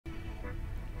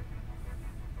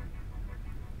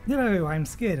Hello, I'm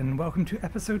Skid and welcome to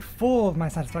episode 4 of my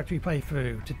Satisfactory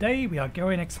playthrough. Today we are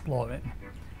going exploring.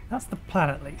 That's the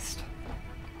plan at least.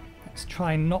 Let's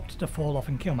try not to fall off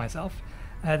and kill myself.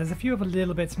 There's a few other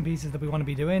little bits and pieces that we want to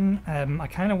be doing. I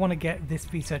kind of want to get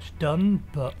this research done,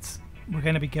 but we're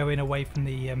going to be going away from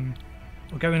the...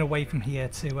 we're going away from here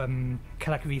to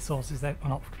collect resources that...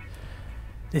 Well,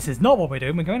 this is not what we're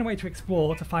doing. We're going away to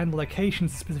explore, to find the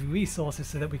locations of specific resources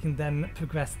so that we can then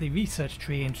progress the research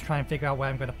tree and to try and figure out where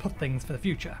I'm going to put things for the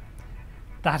future.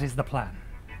 That is the plan.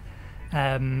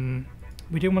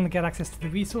 We do want to get access to the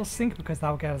resource sink because that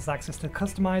will get us access to the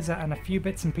customizer and a few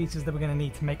bits and pieces that we're going to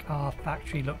need to make our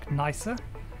factory look nicer.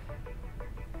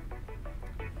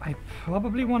 I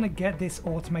probably want to get this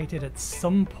automated at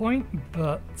some point,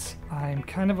 but I'm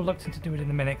kind of reluctant to do it in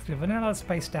a minute because we're running out of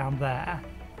space down there.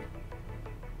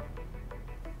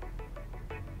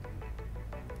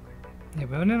 Yeah,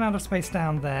 we're running out of space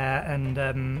down there, and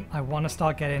I want to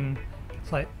start getting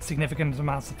like significant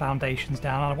amounts of foundations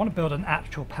down. And I want to build an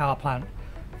actual power plant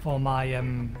for my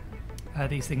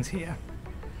these things here.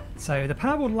 So the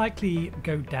power will likely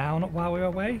go down while we're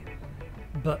away,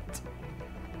 but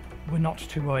we're not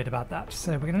too worried about that.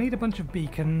 So we're going to need a bunch of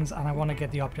beacons, and I want to get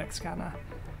the object scanner.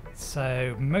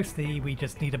 So mostly we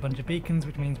just need a bunch of beacons,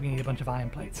 which means we need a bunch of iron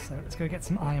plates. So let's go get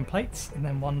some iron plates and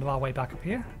then wander our way back up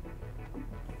here.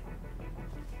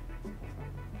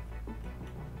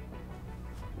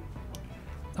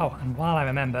 Oh, and while I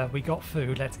remember, we got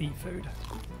food, let's eat food.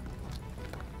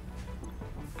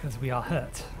 Because we are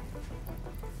hurt.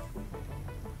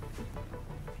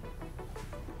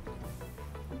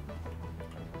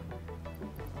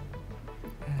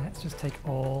 Let's just take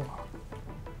all.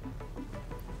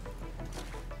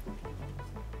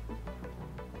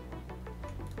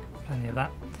 Plenty of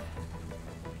that.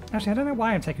 Actually, I don't know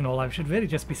why I'm taking all. I should really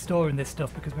just be storing this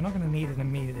stuff because we're not going to need it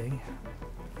immediately.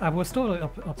 We'll store it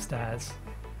upstairs.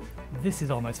 This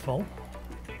is almost full.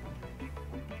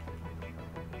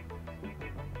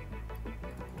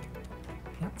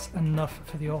 That's enough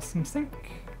for the awesome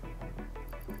sink.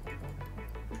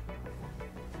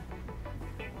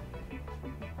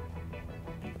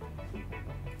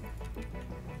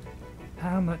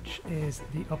 How much is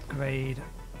the upgrade?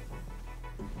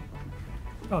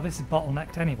 Oh, this is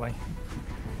bottlenecked anyway.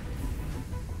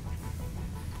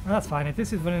 Well, that's fine. If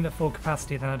this is running at full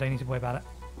capacity, then I don't need to worry about it.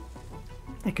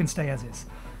 It can stay as is.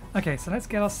 Okay, so let's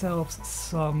get ourselves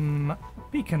some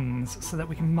beacons so that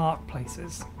we can mark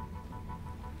places.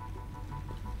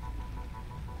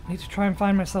 I need to try and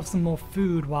find myself some more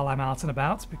food while I'm out and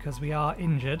about because we are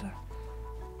injured.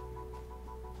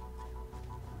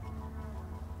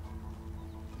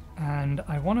 And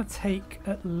I want to take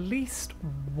at least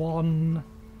one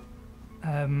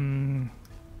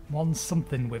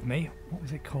something with me. What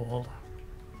was it called?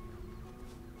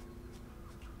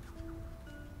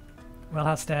 We'll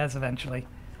have stairs eventually.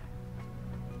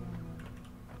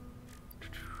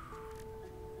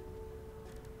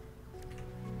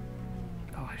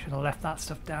 Oh, I should have left that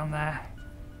stuff down there.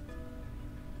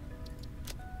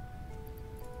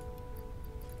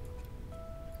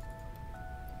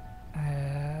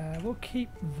 We'll keep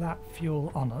that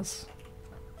fuel on us.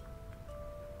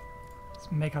 Let's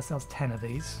make ourselves 10 of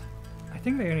these. I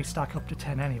think they only stack up to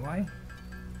 10 anyway.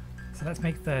 So let's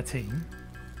make 13.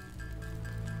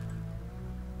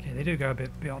 Okay, they do go a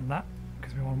bit beyond that,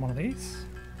 because we want one of these.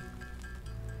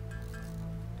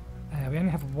 We only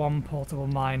have one portable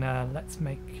miner, let's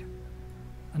make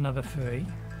another 3.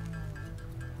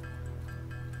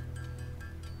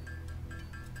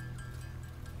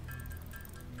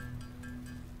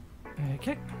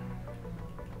 Okay.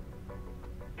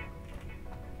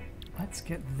 Let's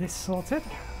get this sorted.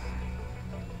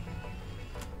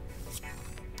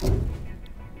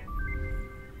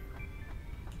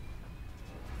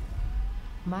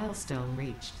 Milestone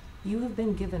reached. You have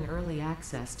been given early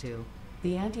access to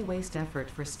the Anti-Waste Effort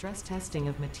for Stress Testing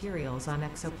of Materials on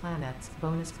Exoplanets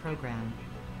bonus program.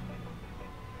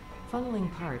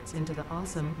 Funneling parts into the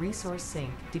awesome resource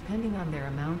sink, depending on their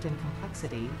amount and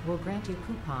complexity, will grant you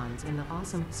coupons in the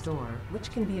awesome store, which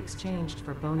can be exchanged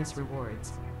for bonus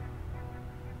rewards.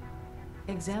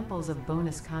 Examples of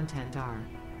bonus content are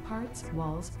parts,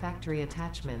 walls, factory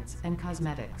attachments, and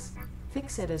cosmetics.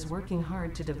 Fixit is working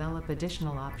hard to develop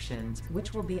additional options,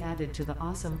 which will be added to the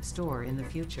awesome store in the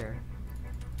future.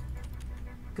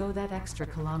 Go that extra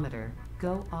kilometer.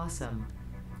 Go awesome.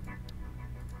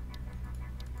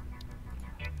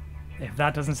 If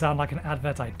that doesn't sound like an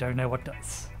advert, I don't know what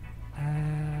does.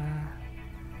 I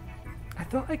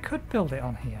thought I could build it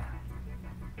on here.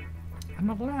 I'm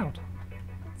not allowed.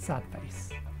 Sad face.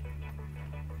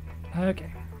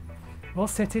 Okay. We'll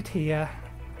set it here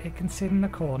it can sit in the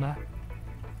corner.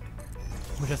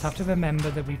 We'll just have to remember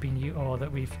that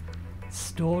we've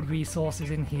stored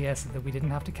resources in here so that we didn't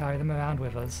have to carry them around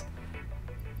with us.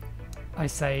 I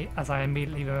say, as I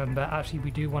immediately remember, actually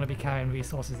we do want to be carrying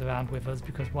resources around with us,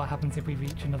 because what happens if we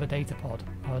reach another data pod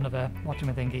or another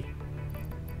whatchamathingy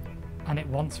and it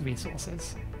wants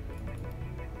resources?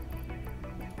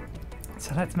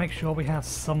 So let's make sure we have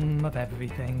some of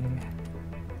everything,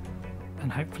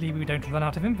 and hopefully we don't run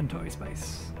out of inventory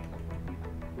space.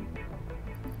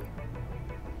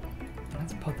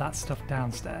 Let's put that stuff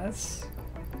downstairs.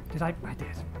 Did I? I did.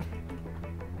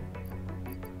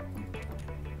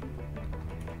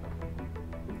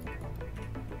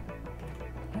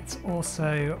 Let's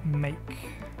also make...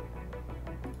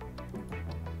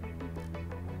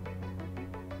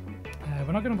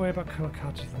 we're not going to worry about color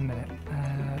cartridges in a minute.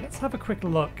 Let's have a quick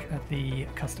look at the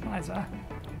customizer.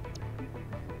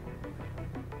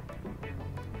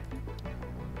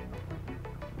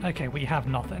 Okay, we have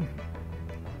nothing.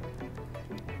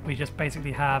 We just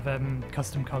basically have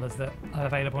custom colors that are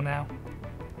available now.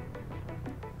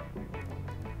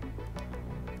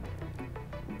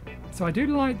 So I do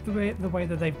like the way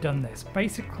that they've done this.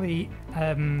 Basically,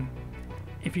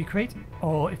 if you create,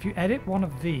 or if you edit one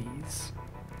of these,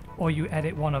 or you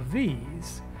edit one of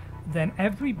these, then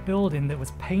every building that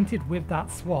was painted with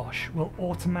that swash will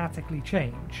automatically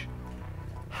change.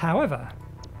 However,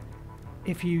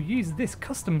 if you use this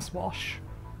custom swash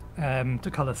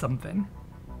to color something,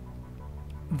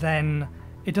 then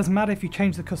it doesn't matter if you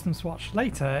change the custom swatch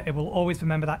later, it will always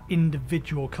remember that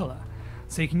individual color.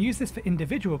 So you can use this for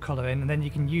individual coloring, and then you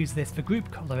can use this for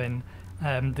group coloring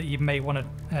that you may want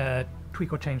to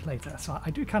tweak or change later. So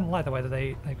I do kind of like the way that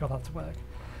they've got that to work.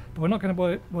 But we're not going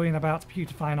to worry about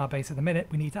beautifying our base at the minute.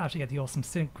 We need to actually get the awesome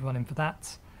sync running for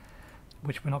that,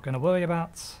 which we're not going to worry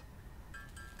about.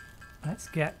 Let's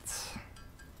get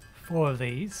 4 of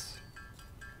these.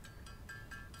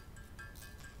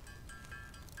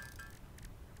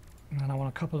 And I want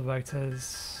a couple of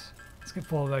rotors. Let's get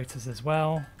 4 rotors as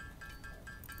well.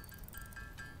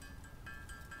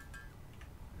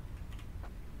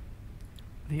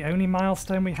 The only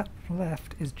milestone we have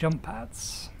left is jump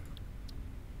pads,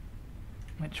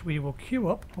 which we will queue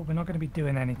up, but we're not going to be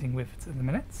doing anything with it at the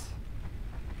minute.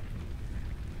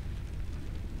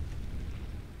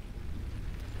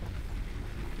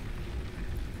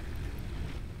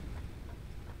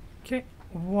 Okay,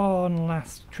 one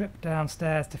last trip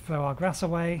downstairs to throw our grass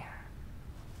away.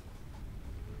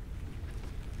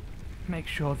 Make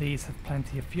sure these have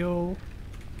plenty of fuel.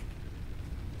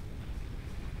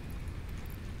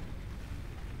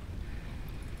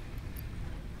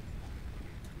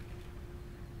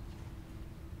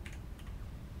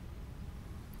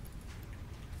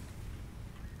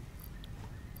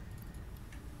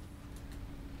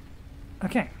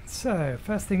 Okay, so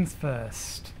first things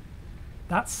first.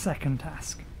 That's second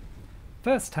task.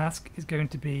 First task is going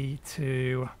to be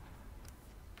to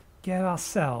get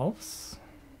ourselves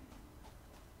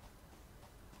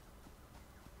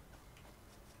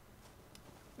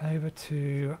over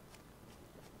to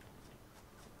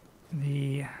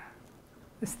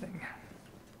this thing.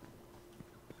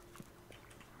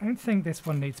 I don't think this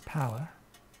one needs power.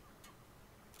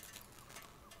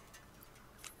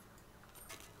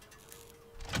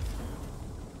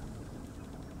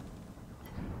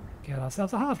 Get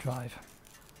ourselves a hard drive.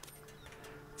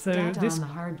 So Data this on the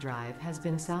hard drive has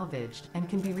been salvaged and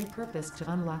can be repurposed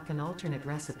to unlock an alternate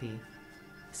recipe.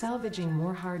 Salvaging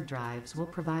more hard drives will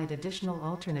provide additional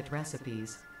alternate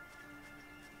recipes.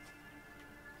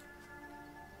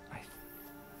 I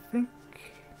think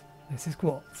this is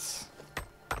quartz.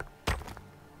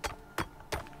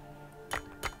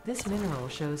 This mineral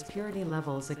shows purity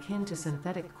levels akin to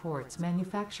synthetic quartz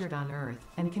manufactured on Earth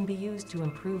and can be used to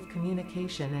improve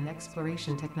communication and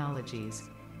exploration technologies.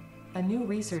 A new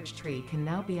research tree can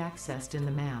now be accessed in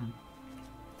the MAM.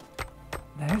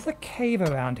 There's a cave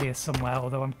around here somewhere,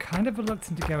 although I'm kind of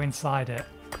reluctant to go inside it.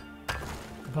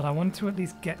 But I want to at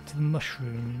least get to the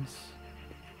mushrooms.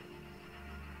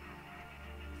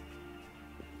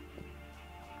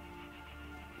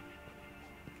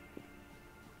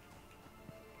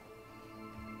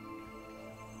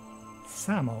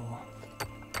 Samor.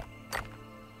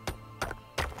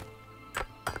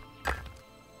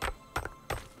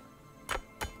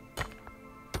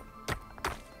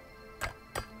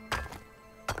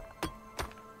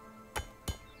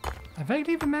 I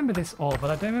vaguely remember this ore,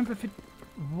 but I don't remember if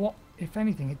what, if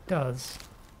anything, it does.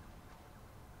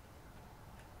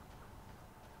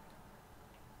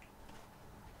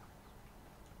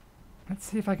 Let's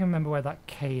see if I can remember where that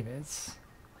cave is.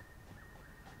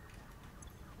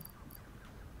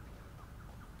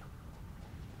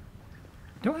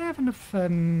 Do I have enough,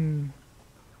 do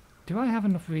I have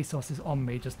enough resources on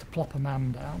me just to plop a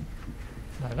man down?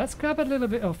 No, let's grab a little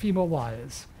bit, or a few more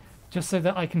wires, just so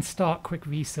that I can start quick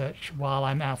research while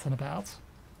I'm out and about.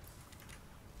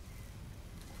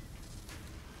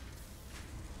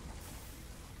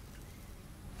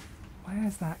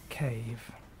 Where's that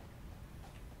cave?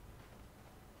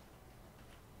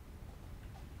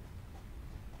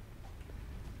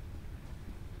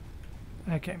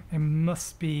 Okay, it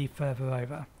must be further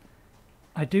over.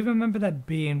 I do remember there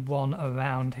being one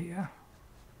around here.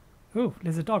 Ooh,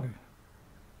 lizard doggo.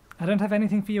 I don't have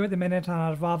anything for you at the minute, and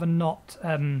I'd rather not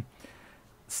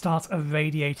start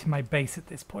irradiating my base at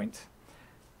this point.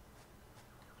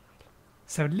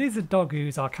 So lizard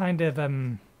doggoos are kind of,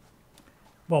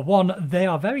 well, one, they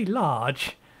are very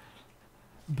large,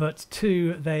 but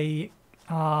two, they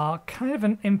are kind of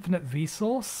an infinite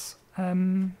resource,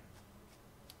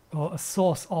 or a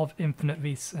source of infinite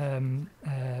resource.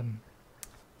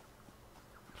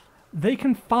 They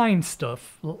can find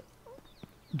stuff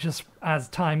just as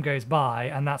time goes by,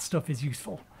 and that stuff is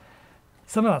useful.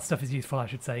 Some of that stuff is useful, I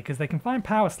should say, because they can find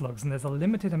power slugs, and there's a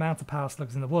limited amount of power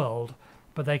slugs in the world,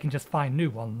 but they can just find new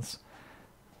ones.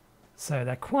 So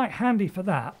they're quite handy for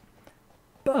that.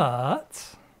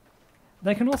 But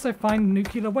they can also find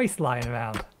nuclear waste lying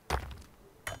around,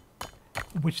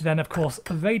 which then, of course,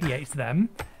 irradiates them.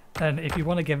 And if you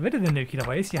want to get rid of the nuclear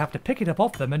waste, you have to pick it up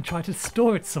off them and try to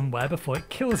store it somewhere before it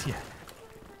kills you.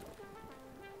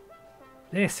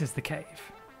 This is the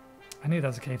cave. I knew there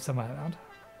was a cave somewhere around.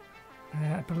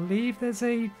 I believe there's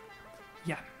a...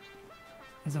 yeah.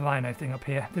 There's a rhino thing up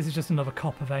here. This is just another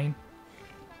copper vein.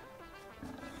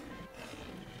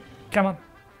 Come on.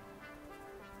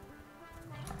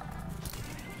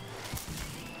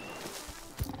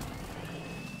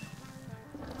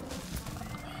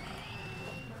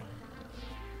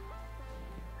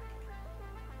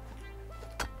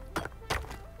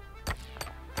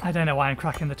 I don't know why I'm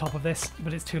cracking the top of this,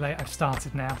 but it's too late. I've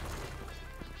started now.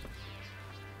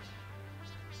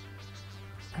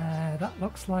 That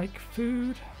looks like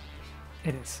food.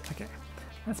 It is. Okay.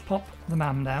 Let's pop the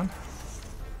man down.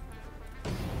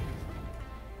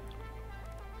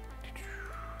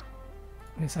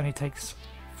 This only takes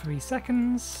 3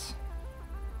 seconds.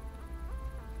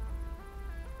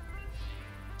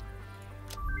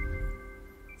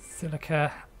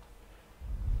 Silica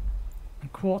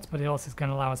and quartz, but it also is going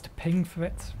to allow us to ping for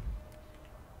it.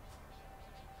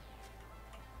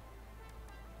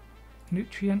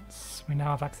 Nutrients, we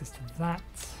now have access to that.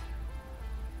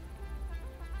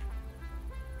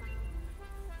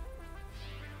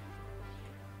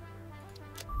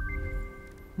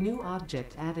 New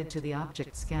object added to the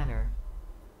object scanner.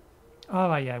 Oh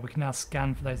right, yeah, we can now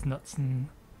scan for those nuts and...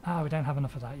 ah, we don't have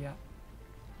enough of that yet.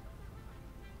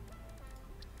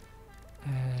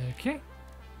 Okay.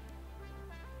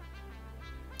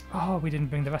 Oh, we didn't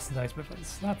bring the rest of those with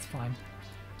us. That's fine.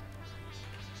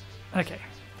 Okay.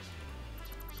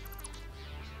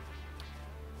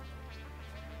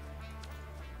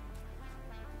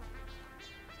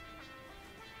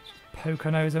 Just poke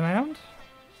our nose around.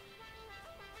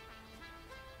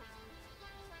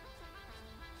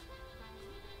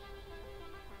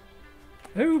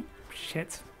 Oh,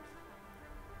 shit.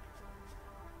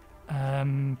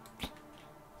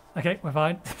 Okay, we're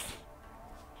fine.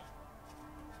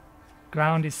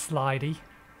 Ground is slidey.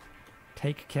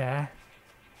 Take care.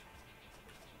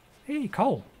 Hey,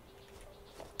 coal.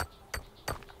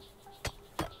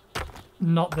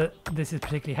 Not that this is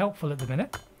particularly helpful at the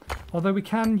minute. Although we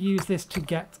can use this to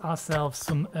get ourselves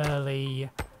some early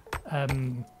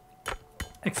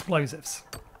explosives.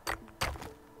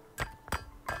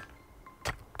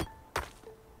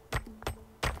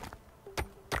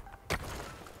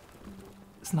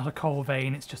 It's not a coal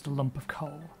vein, it's just a lump of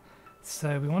coal.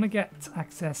 So we want to get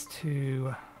access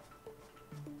to...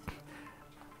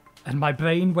 and my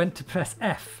brain went to press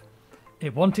F.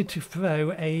 It wanted to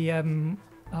throw a...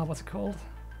 oh, what's it called?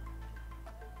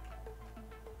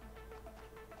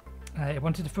 It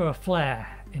wanted to throw a flare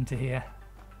into here.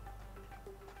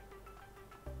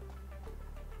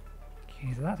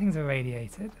 Okay, so that thing's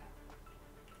irradiated.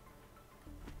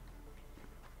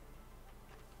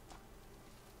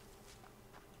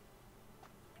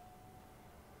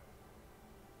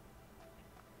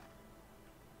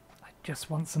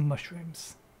 Just want some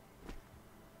mushrooms,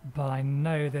 but I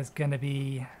know there's going to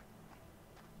be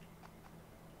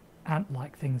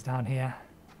ant-like things down here.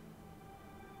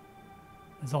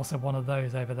 There's also one of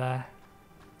those over there.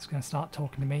 It's going to start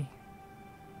talking to me.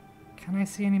 Can I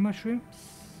see any mushrooms?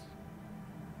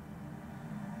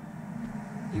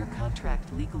 Your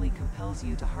contract legally compels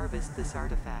you to harvest this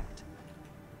artifact.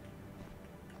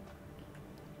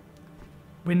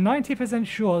 We're 90%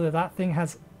 sure that that thing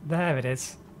has... There it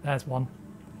is. There's one.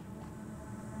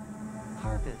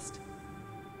 Harvest.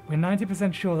 We're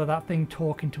 90% sure that that thing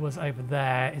talking to us over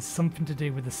there is something to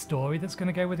do with the story that's going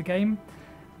to go with the game,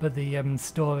 but the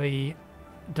story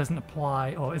doesn't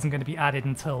apply or isn't going to be added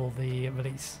until the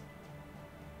release.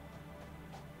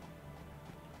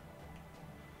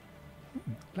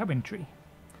 Glowing tree.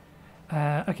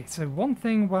 Okay, so one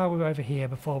thing while we're over here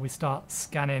before we start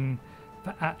scanning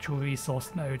for actual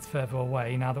resource nodes further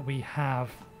away, now that we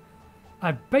have...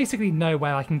 I basically know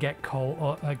where I can get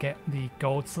coal or get the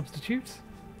gold substitute.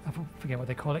 I forget what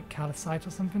they call it, calcite or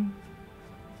something.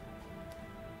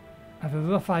 I have a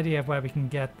rough idea of where we can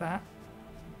get that.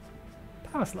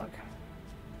 Power slug.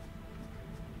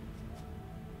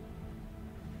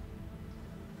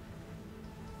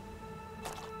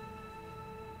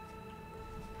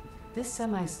 This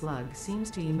semi-slug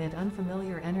seems to emit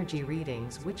unfamiliar energy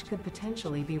readings which could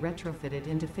potentially be retrofitted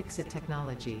into Fix-It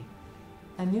technology.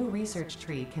 A new research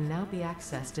tree can now be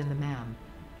accessed in the MAM.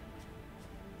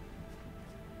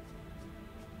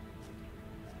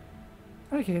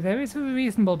 Okay, there is a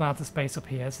reasonable amount of space up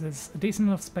here, so there's a decent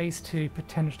enough space to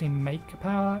potentially make a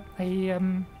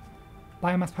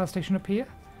biomass power station up here.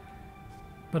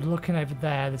 But looking over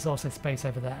there, there's also space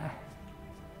over there.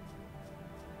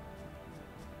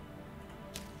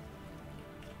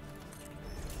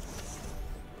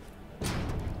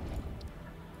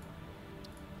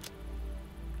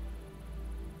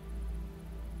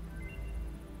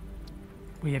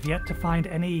 We have yet to find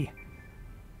any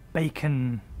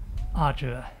bacon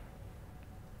ardua.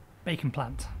 Bacon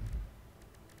plant.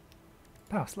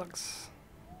 Power slugs.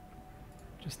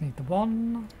 Just need the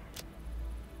one.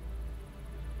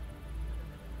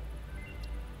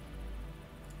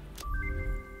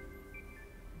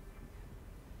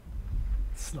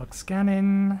 Slug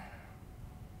scanning.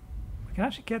 We can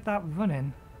actually get that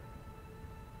running.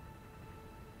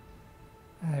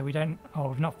 We don't... Oh,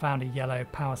 we've not found a yellow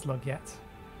power slug yet.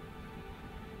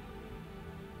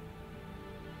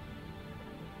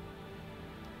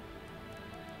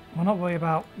 We'll not worry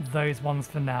about those ones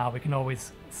for now. We can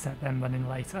always set them running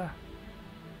later.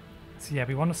 So yeah,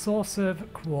 we want a source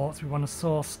of quartz. We want a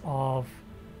source of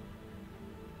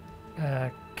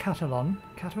Catalan,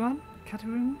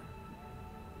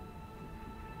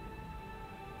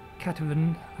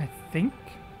 I think.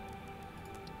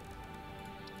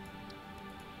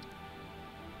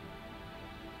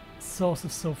 Source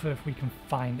of sulfur if we can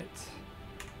find it.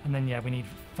 And then, yeah, we need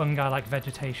fungi-like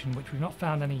vegetation, which we've not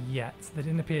found any yet. There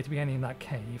didn't appear to be any in that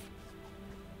cave.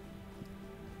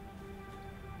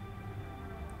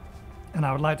 And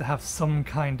I would like to have some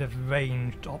kind of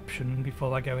ranged option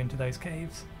before I go into those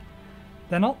caves.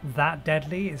 They're not that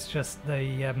deadly, it's just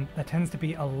there tends to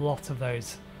be a lot of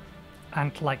those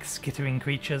ant-like skittering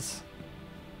creatures.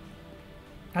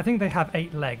 I think they have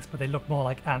 8 legs, but they look more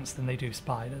like ants than they do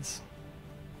spiders.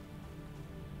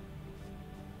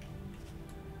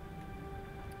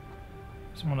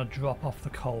 Just want to drop off the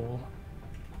coal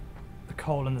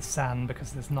and the sand,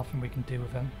 because there's nothing we can do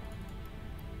with them.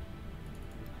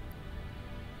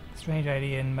 Strange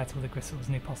alien, metal with the crystals,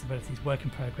 new possibilities, work in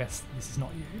progress. This is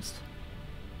not used.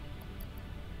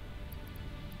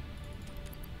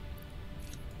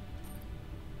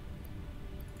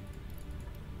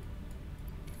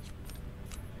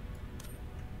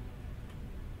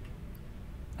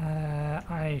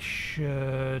 I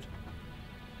should...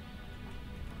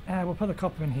 we'll put the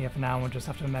copper in here for now, and we'll just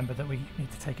have to remember that we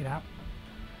need to take it out.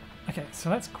 Okay, so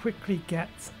let's quickly get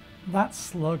that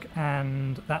slug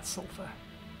and that sulfur.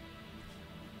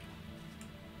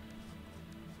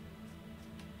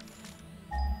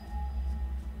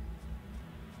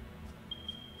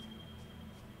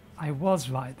 I was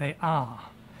right, they are.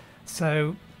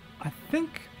 So, I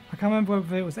think, I can't remember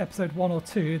whether it was episode 1 or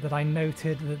 2 that I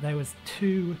noted that there was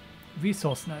 2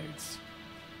 resource nodes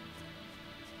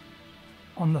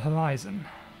on the horizon.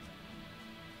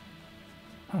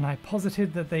 And I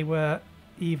posited that they were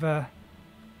either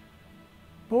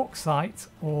bauxite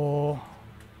or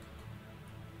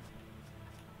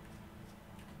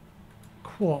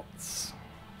quartz.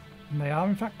 And they are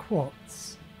in fact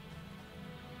quartz.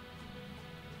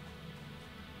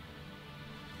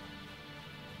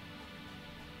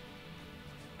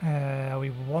 We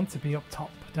want to be up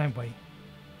top, don't we?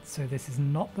 So this is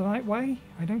not the right way,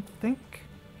 I don't think.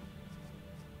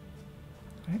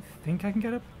 I don't think I can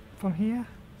get up from here.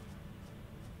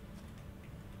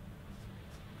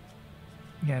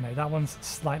 Yeah, no, that one's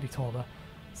slightly taller.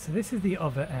 So this is the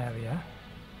other area.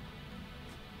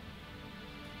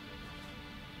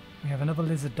 We have another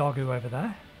lizard doggo over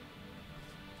there.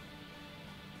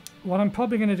 What I'm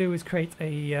probably going to do is create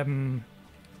a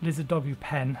lizard doggy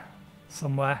pen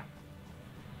somewhere.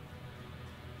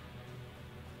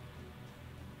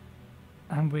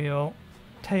 And we'll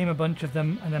tame a bunch of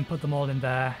them and then put them all in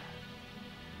there.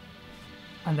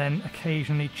 And then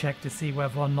occasionally check to see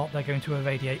whether or not they're going to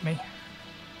irradiate me.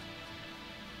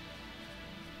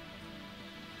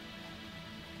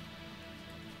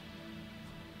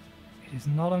 It is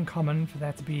not uncommon for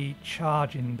there to be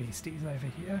charging beasties over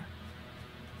here.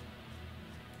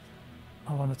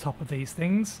 Or on the top of these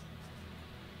things.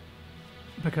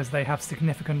 Because they have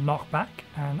significant knockback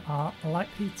and are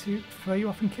likely to throw you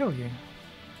off and kill you.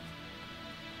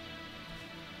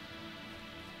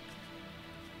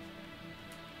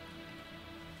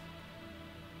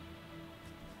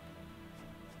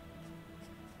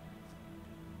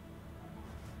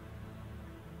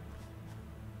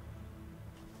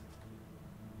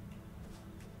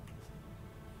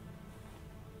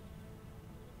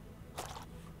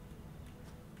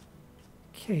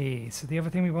 Okay, so the other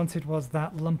thing we wanted was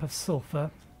that lump of sulfur.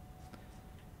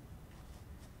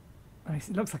 It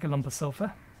looks like a lump of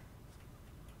sulfur.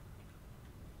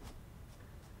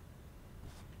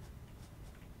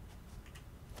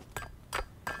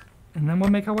 And then we'll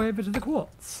make our way over to the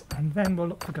quartz, and then we'll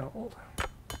look for gold.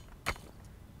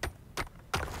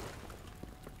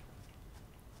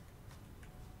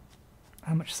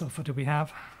 How much sulfur do we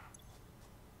have?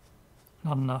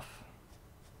 Not enough.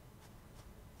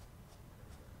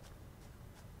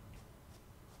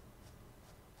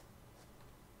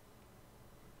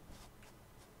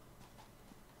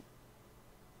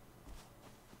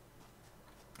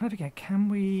 I forget, can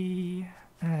we...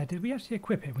 did we actually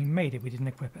equip it? We made it, we didn't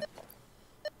equip it.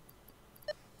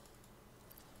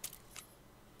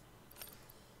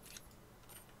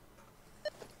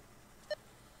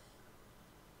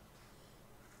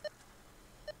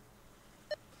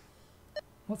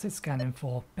 What's it scanning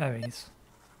for? Berries.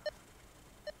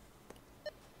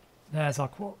 There's our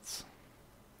quartz.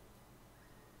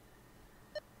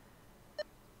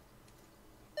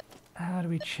 How do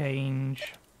we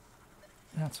change...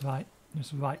 That's right,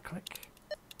 just right click.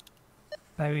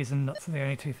 Berries and nuts are the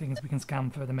only two things we can scan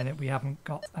for at the minute. We haven't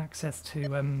got access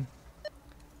to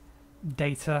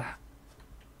data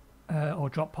or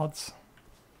drop pods.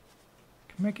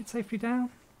 Can we make it safely down?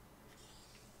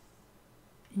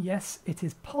 Yes, it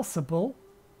is possible.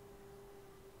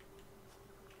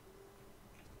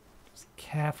 Just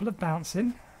careful of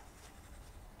bouncing.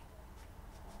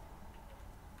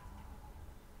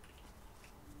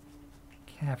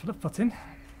 Careful of footing.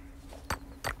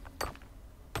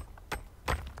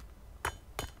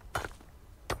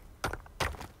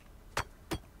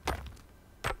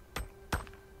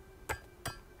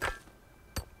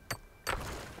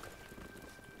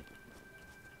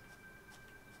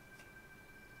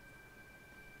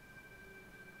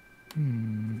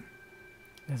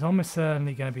 There's almost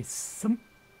certainly going to be some...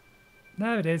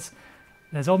 There it is.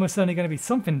 There's almost certainly going to be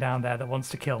something down there that wants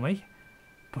to kill me.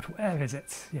 But where is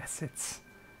it? Yes, it's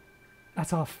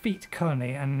at our feet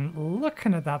currently, and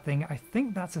looking at that thing, I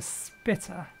think that's a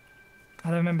spitter. I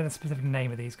don't remember the specific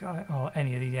name of these guys, or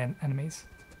any of the enemies.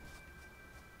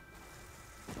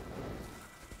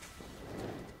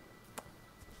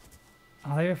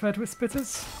 Are they referred to as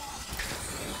spitters?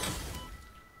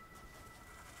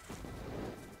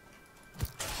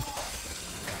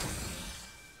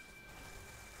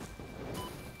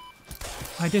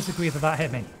 I disagree that that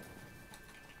hit me.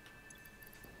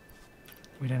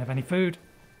 We don't have any food.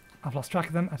 I've lost track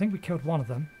of them. I think we killed one of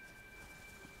them.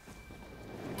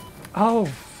 Oh!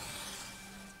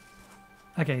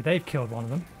 Okay, they've killed one of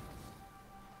them.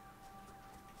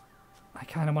 I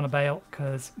kind of want to bail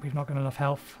because we've not got enough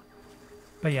health.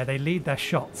 But yeah, they lead their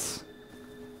shots.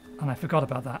 And I forgot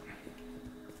about that.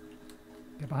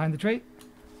 Get behind the tree.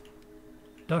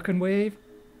 Duck and weave.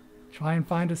 Try and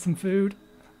find us some food.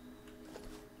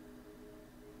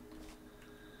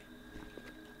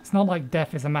 It's not like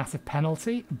death is a massive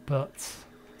penalty, but...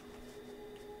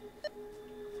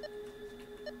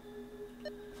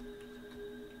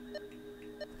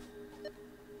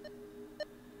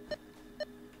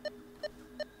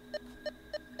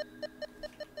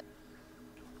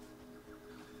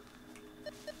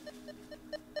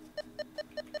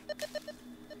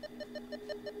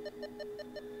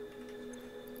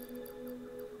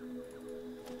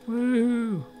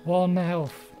 Woo! 1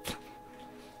 health.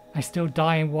 I still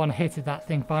die in one hit if that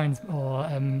thing finds or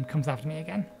comes after me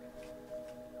again.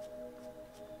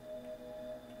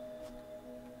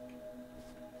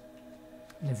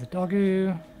 There's a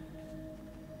doggo.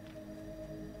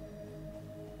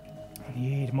 I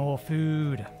need more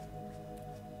food.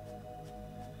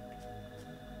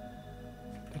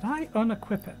 Did I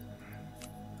unequip it?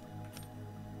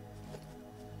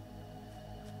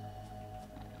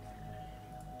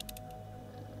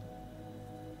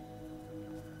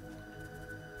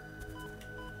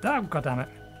 Oh, god damn it.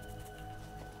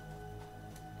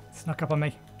 Snuck up on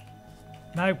me.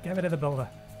 No, get rid of the builder.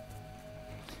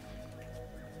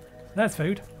 There's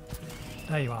food.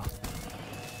 There you are.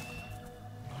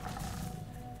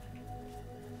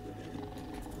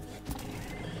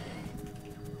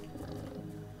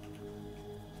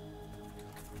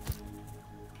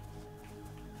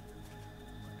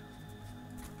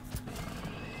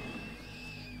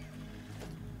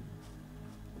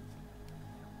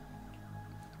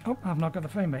 Oh, I've not got the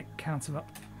frame rate counter up.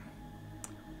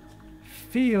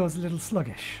 Feels a little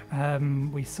sluggish.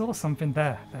 We saw something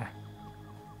there.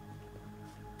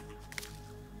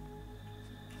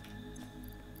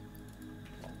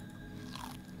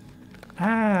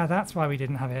 Ah, that's why we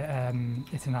didn't have it,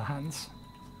 it in our hands.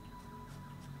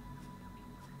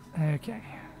 Okay.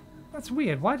 That's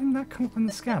weird. Why didn't that come up on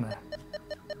the scanner?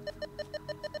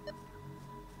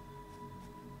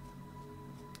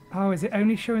 Oh, is it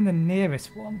only showing the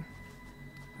nearest one?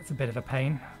 That's a bit of a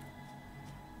pain.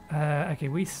 Okay,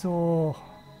 we saw...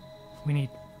 We need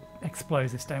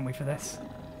explosives, don't we, for this?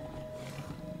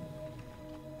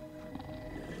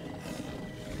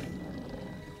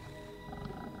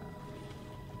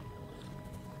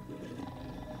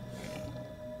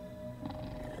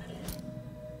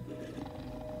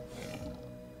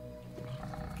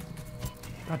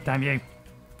 God damn you.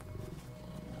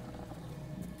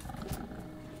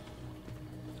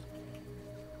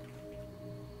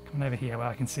 Come on over here where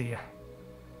I can see you.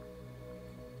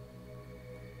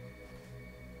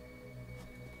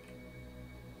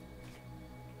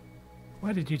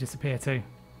 Where did you disappear to?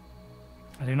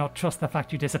 I do not trust the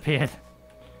fact you disappeared.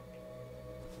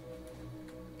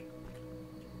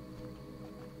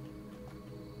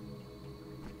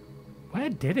 Where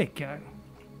did it go?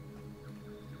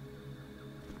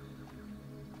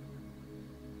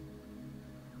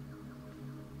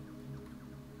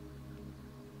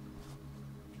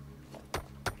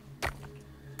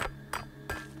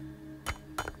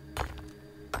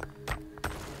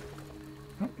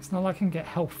 Oh, it's not like I can get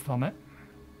health from it.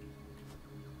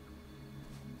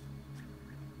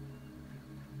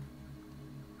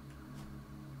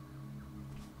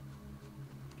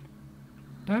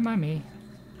 Don't mind me.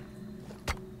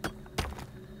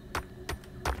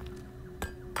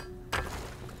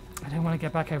 I don't want to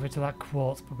get back over to that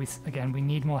quartz, but again, we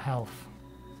need more health.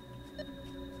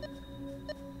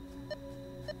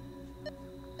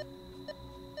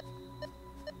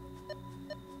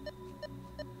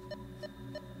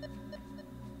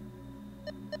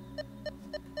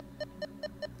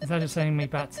 Is that just sending me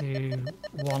back to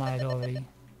one I had already?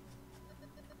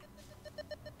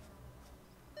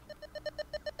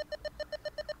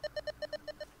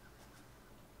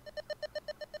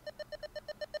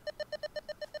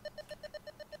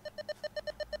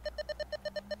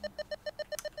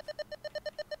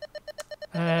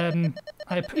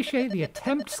 I appreciate the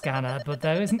attempt scanner, but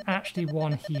there isn't actually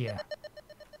one here.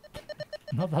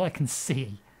 Not that I can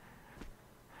see,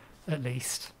 at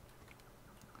least.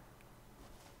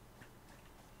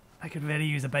 I could really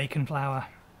use a bacon flower.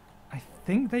 I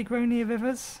think they grow near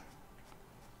rivers,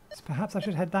 so perhaps I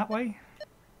should head that way.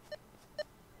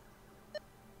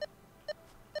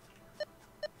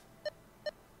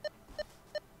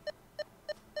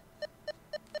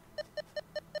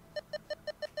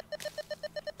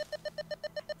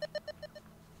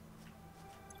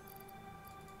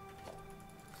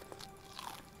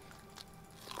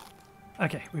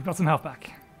 Okay, we've got some health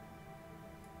back.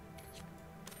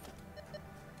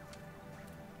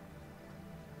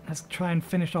 Let's try and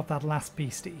finish off that last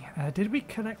beastie. Did we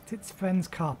collect its friend's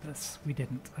carpus? We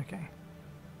didn't, okay.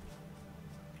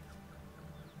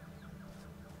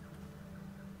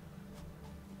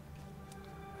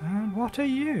 And what are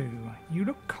you? You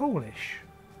look coalish.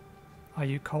 Are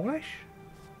you coalish?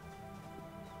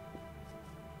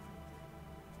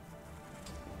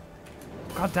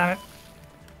 God damn it.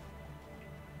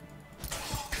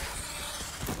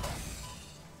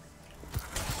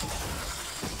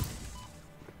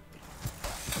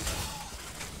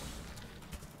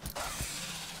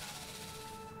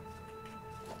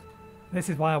 This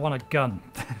is why I want a gun.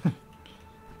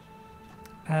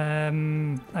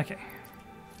 Okay.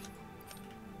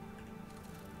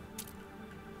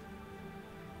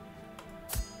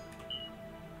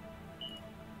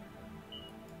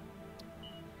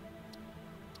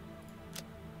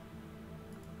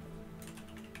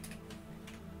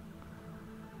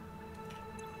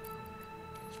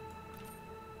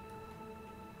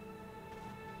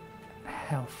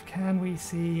 Health. Can we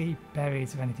see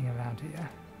berries or anything around here?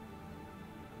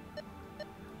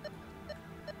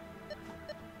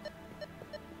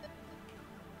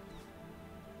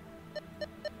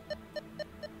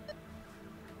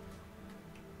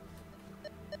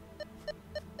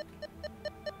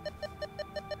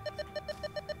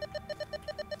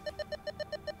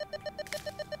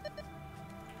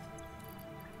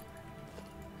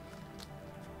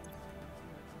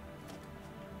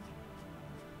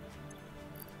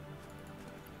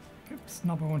 Oops,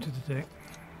 not what I wanted to do.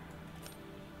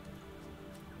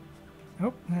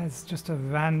 Oh, there's just a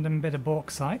random bit of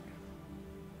bauxite.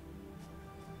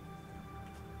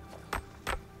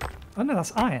 Oh no,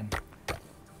 that's iron.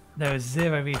 There is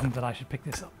zero reason that I should pick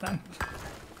this up then.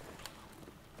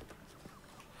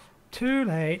 Too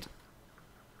late.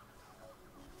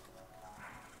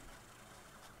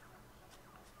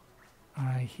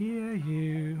 I hear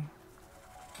you.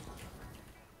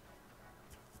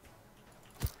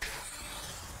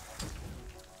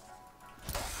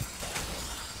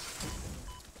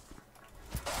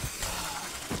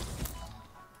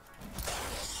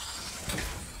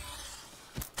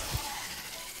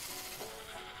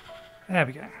 There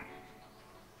we go.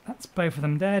 That's both of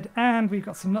them dead, and we've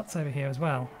got some nuts over here as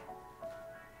well.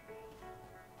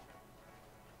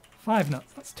 5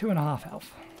 nuts, that's 2.5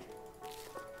 health.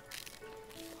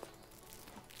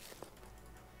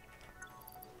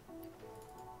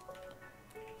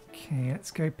 Okay,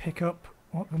 let's go pick up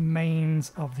what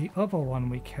remains of the other one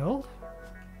we killed.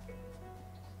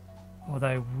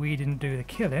 Although we didn't do the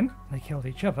killing, they killed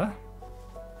each other.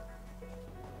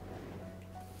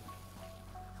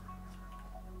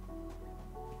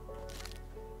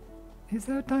 Is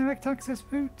there a direct access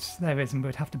route? There isn't, but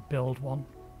we'd have to build one.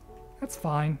 That's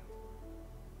fine.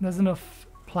 There's enough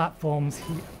platforms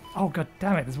here. Oh god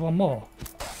damn it, there's one more.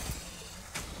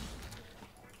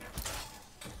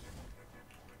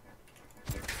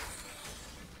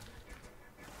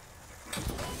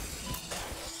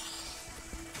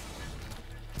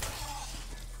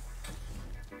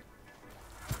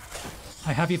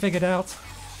 I have you figured out.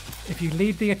 If you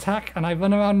lead the attack and I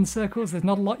run around in circles, there's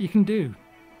not a lot you can do.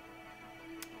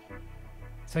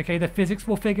 It's okay, the physics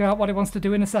will figure out what it wants to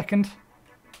do in a second.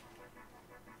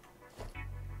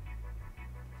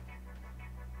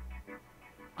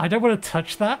 I don't want to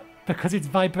touch that because it's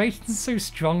vibrating so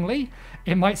strongly,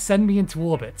 it might send me into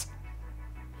orbit.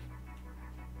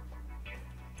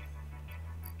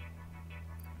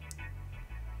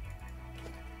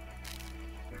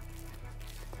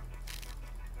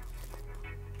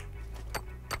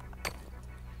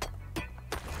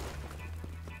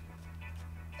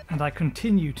 And I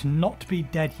continue to not be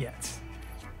dead yet,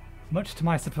 much to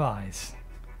my surprise.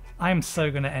 I am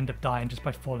so going to end up dying just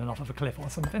by falling off of a cliff or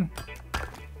something.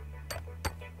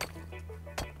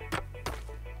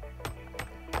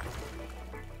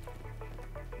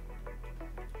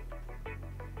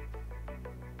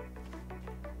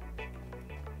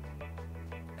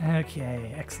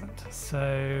 Okay, excellent.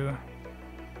 So,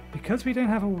 because we don't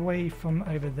have a way from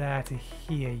over there to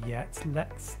here yet,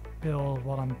 let's build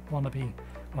what I want to be...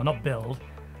 Well, not build.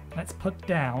 Let's put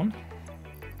down.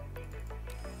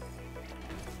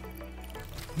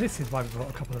 This is why we brought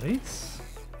a couple of these.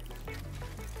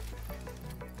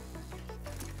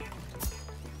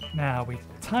 Now, we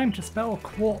time to spell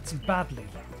quartz badly.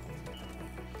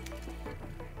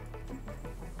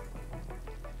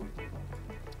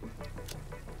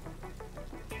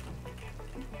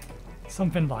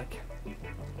 Something like.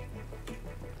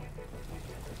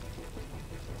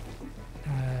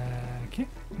 Okay,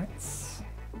 let's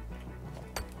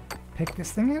pick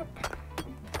this thing up.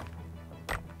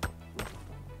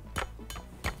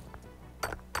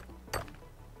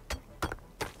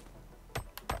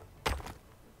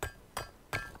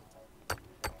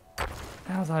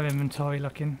 How's our inventory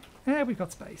looking? Yeah, we've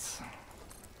got space.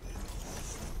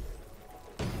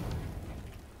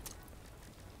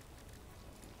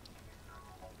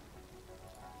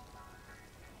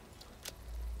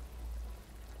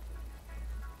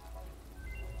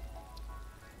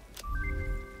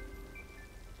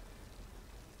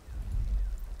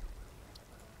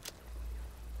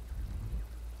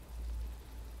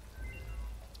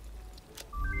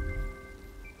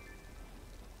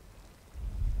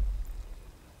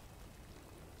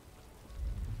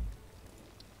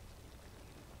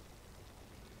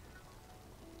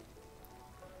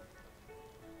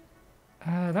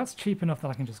 That's cheap enough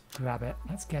that I can just grab it.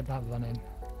 Let's get that running.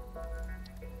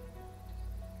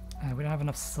 We don't have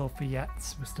enough sulfur yet.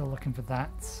 We're still looking for that.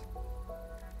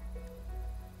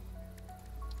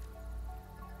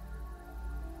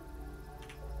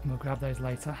 We'll grab those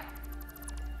later.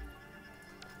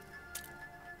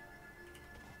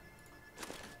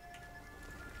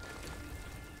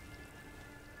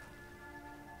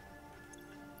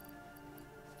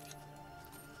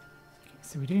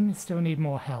 So we do still need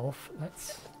more health.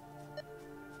 Let's...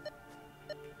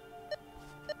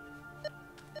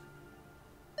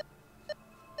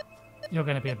 You're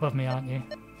going to be above me, aren't you?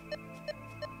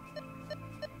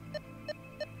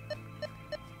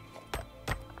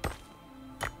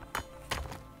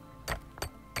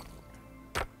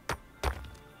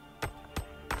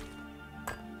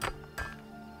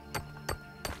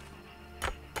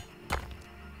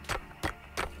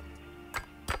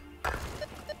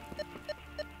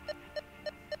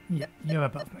 You're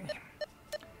above me.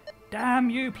 Damn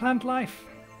you, plant life!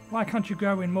 Why can't you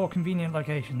grow in more convenient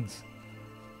locations?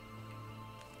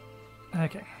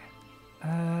 Okay.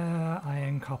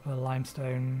 Iron, copper,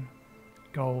 limestone,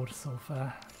 gold,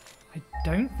 sulfur. I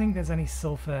don't think there's any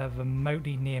sulfur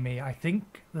remotely near me. I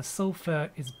think the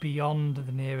sulfur is beyond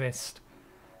the nearest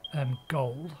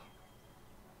gold.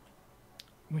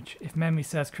 Which, if memory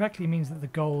serves correctly, means that the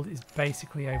gold is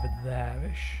basically over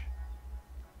there-ish.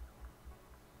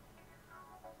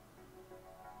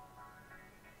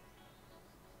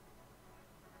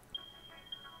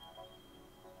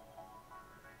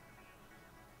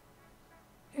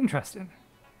 Interesting.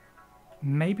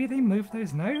 Maybe they moved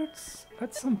those nodes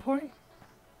at some point?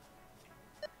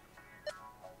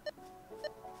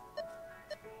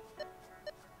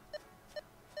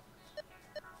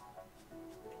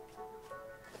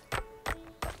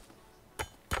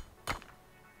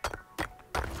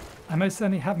 I most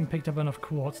certainly haven't picked up enough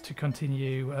quartz to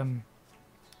continue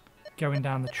going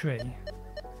down the tree.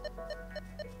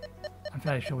 I'm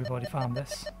fairly sure we've already found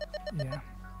this. Yeah.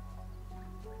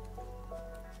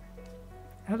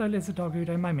 Hello, lizard doggo,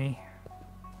 don't mind me.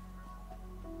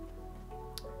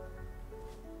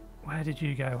 Where did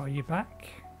you go? Are you back?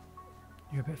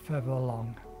 You're a bit further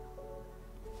along.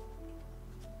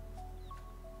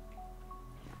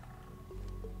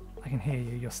 I can hear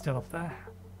you, you're still up there.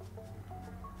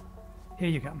 Here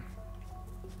you come.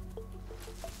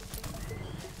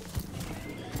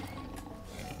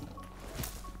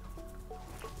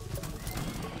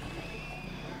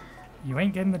 You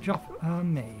ain't getting the drop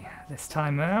on me this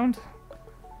time round.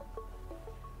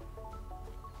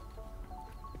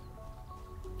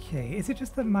 Okay, is it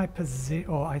just that my position,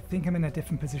 or I think I'm in a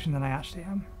different position than I actually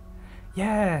am?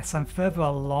 Yes, I'm further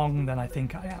along than I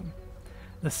think I am.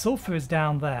 The sulfur is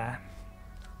down there.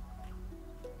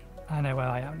 I know where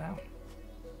I am now.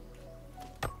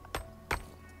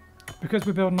 Because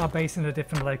we're building our base in a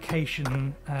different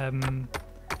location,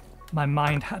 my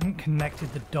mind hadn't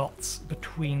connected the dots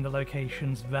between the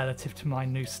locations relative to my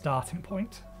new starting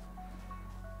point.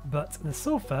 But the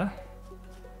sulfur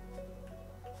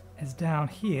is down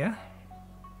here.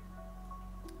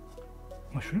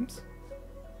 Mushrooms.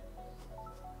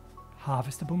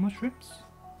 Harvestable mushrooms.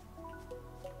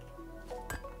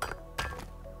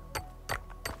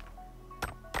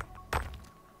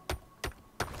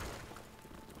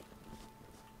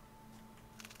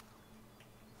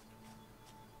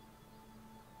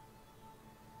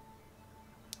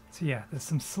 So yeah, there's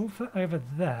some sulfur over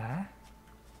there.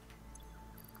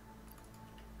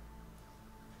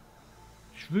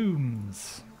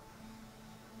 Shrooms.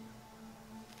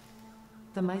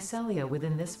 The mycelia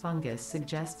within this fungus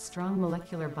suggests strong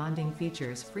molecular bonding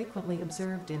features frequently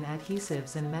observed in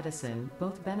adhesives and medicine,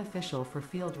 both beneficial for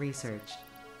field research.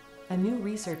 A new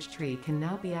research tree can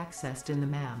now be accessed in the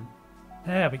MAM.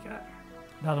 There we go.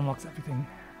 That unlocks everything.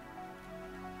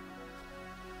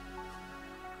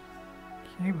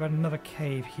 Okay, we've got another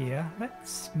cave here.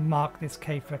 Let's mark this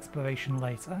cave for exploration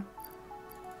later.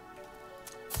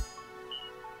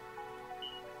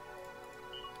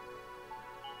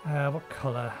 What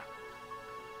colour?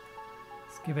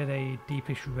 Let's give it a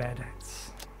deepish red.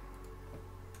 It's...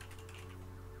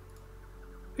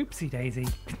 Oopsie daisy.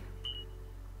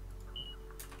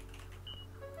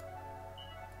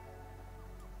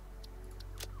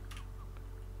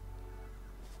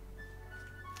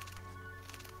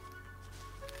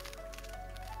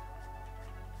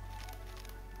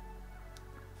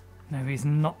 No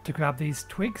reason not to grab these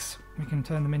twigs. We can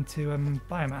turn them into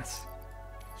biomass.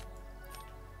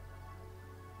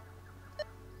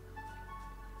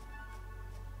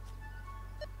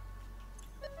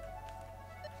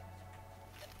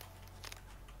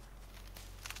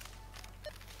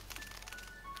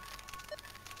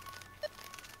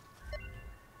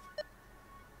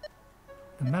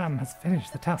 The MAM has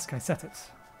finished the task I set it.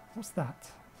 What's that?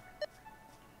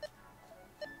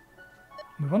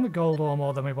 We want the gold ore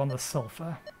more than we want the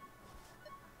sulfur.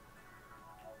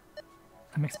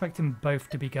 I'm expecting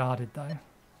both to be guarded though.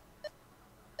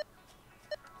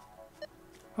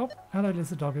 Oh, hello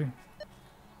lizard doggo.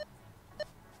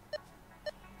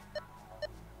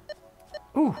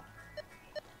 Ooh!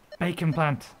 Bacon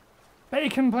plant!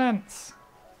 Bacon plants!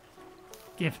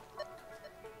 Give.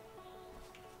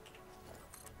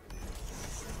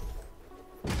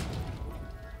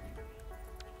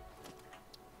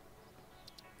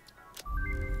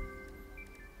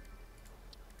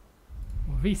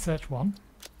 Research one.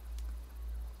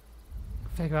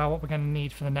 Figure out what we're going to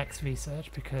need for the next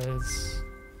research because...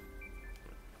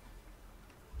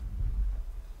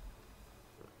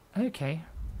 Okay.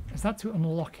 Is that to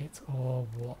unlock it or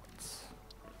what?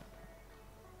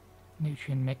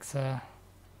 Nutrient mixer.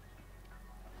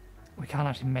 We can't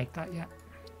actually make that yet.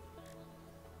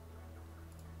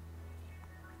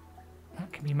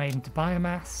 That can be made into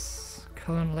biomass.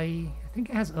 Currently, I think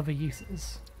it has other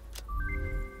uses.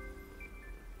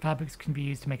 Fabrics can be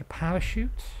used to make a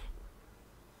parachute.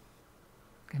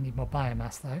 Gonna need more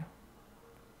biomass though.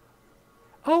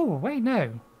 Oh, wait,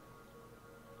 no.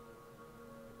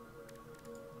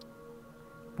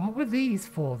 What were these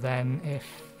for then if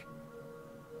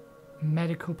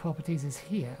medical properties is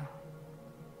here?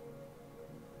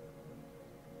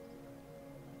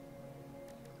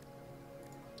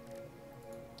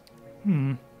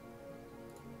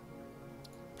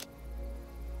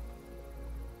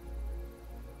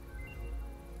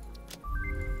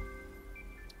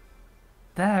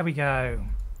 There we go.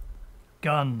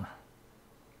 Gun.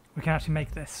 We can actually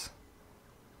make this.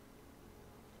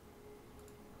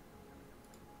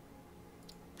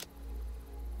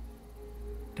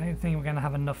 Don't think we're going to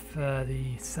have enough for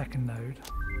the second node.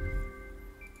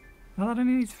 Well, that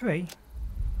only needs 3.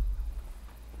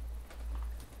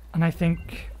 And I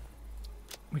think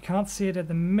we can't see it at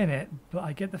the minute, but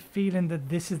I get the feeling that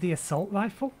this is the assault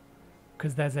rifle,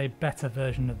 because there's a better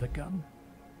version of the gun.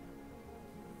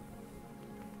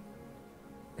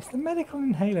 Is the medical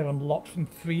inhaler unlocked from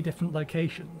 3 different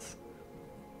locations?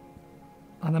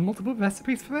 Are there multiple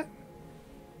recipes for it?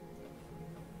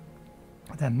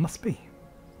 There must be.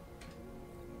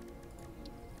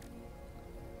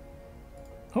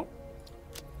 Oh,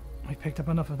 I picked up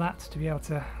enough of that to be able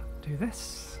to do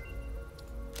this.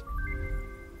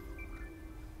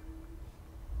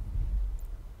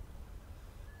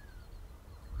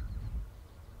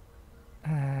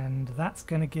 And that's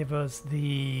going to give us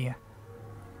the...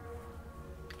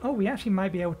 Oh, we actually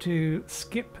might be able to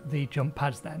skip the jump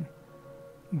pads then,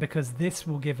 because this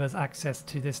will give us access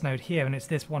to this node here, and it's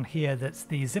this one here that's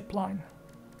the zip line.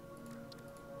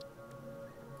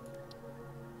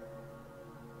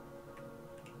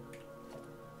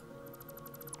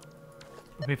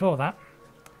 But before that,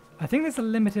 I think there's a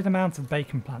limited amount of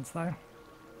bacon plants though.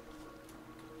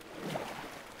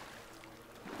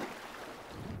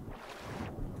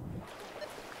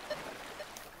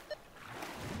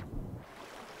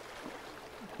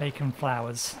 Bacon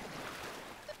flowers.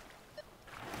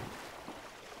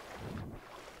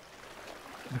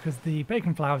 Because the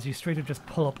bacon flowers you straight up just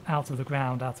pull up out of the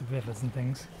ground, out of rivers and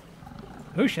things.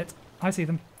 Oh shit, I see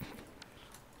them.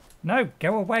 No,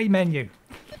 go away menu.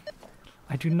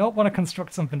 I do not want to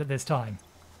construct something at this time.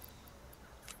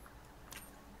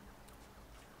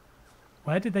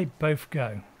 Where did they both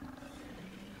go?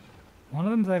 One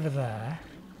of them's over there.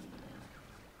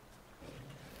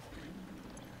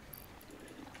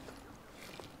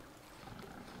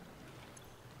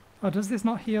 Oh, does this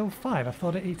not heal 5? I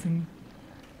thought it eaten...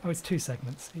 Oh, it's 2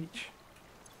 segments each.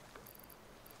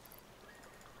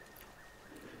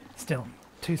 Still,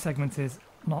 2 segments is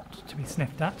not to be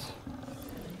sniffed at.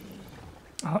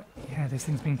 Oh, yeah, this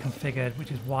thing's been configured, which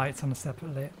is why it's on a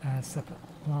separate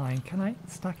line. Can I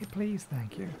stack it, please?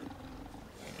 Thank you.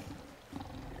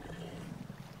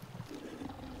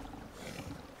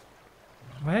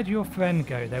 Where'd your friend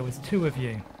go? There was 2 of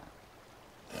you.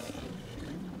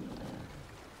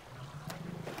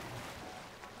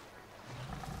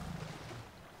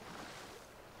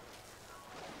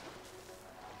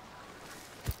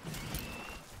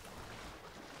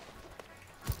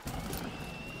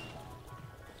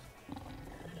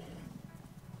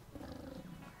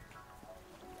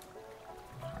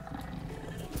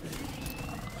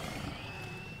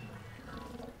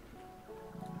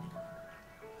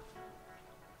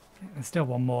 There's still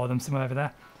one more of them somewhere over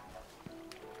there.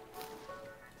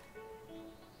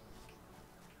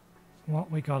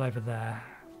 What we got over there?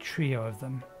 Trio of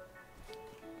them.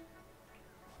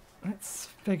 Let's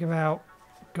figure out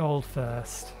gold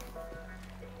first.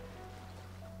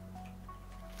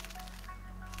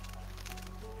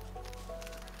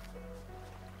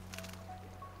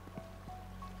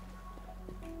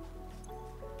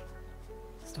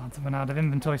 Starting to run out of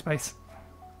inventory space.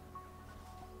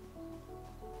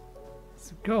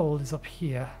 So gold is up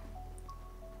here.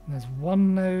 And there's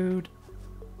one node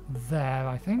there,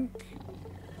 I think.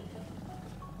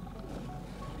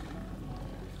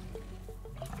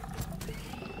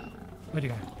 Where'd you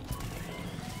go?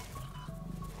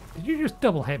 Did you just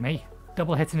double hit me?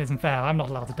 Double hitting isn't fair. I'm not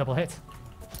allowed to double hit.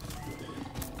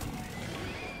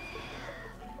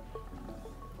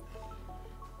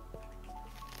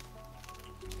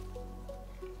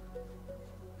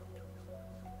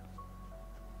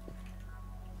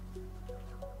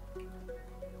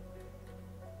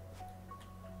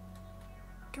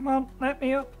 Come on, let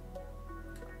me up.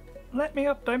 Let me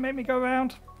up, don't make me go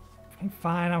around. Okay,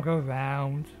 fine, I'll go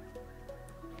around.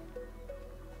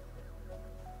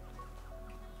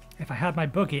 If I had my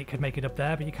buggy, it could make it up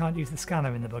there, but you can't use the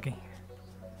scanner in the buggy.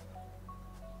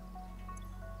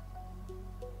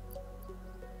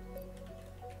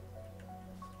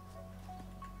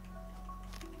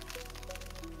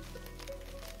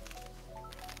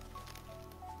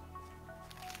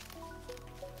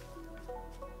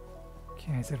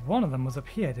 Okay, I said one of them was up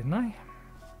here, didn't I?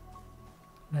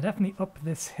 They're definitely up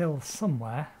this hill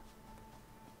somewhere.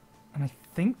 And I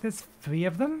think there's 3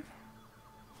 of them.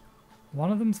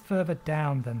 One of them's further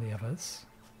down than the others.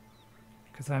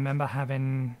 Because I remember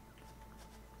having...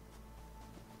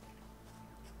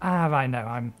 Ah, right,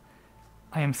 no,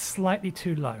 I am slightly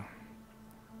too low.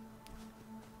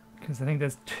 Because I think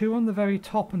there's 2 on the very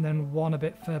top and then 1 a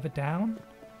bit further down.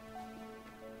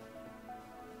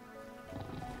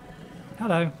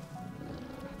 Hello.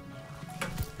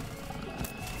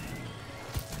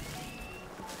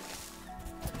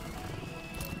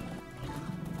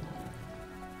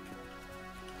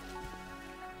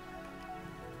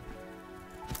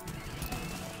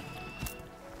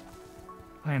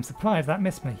 I am surprised that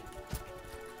missed me.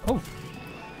 Oh!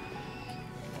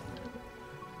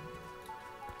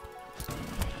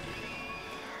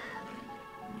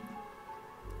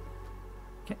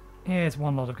 Okay, here's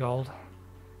 1 lot of gold.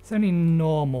 It's only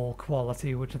normal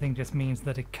quality, which I think just means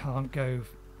that it can't go...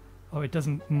 or it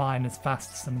doesn't mine as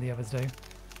fast as some of the others do.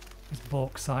 It's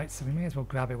bauxite, so we may as well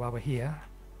grab it while we're here.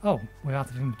 Oh, we're out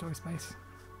of inventory space.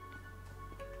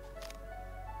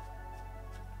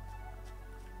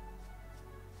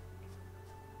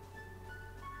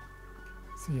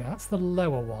 So yeah, that's the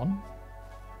lower one.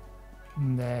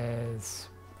 And there's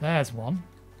one.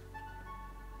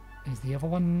 Is the other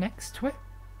one next to it?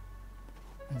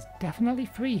 There's definitely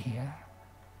 3 here.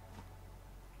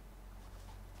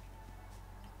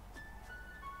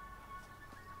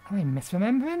 Am I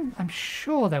misremembering? I'm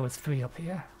sure there was 3 up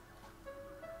here.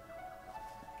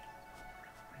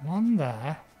 1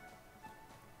 there.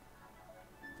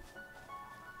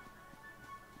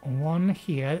 1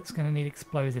 here that's going to need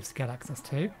explosives to get access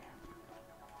to.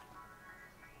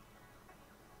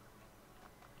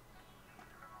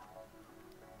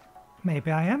 Maybe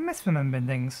I am misremembering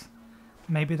things.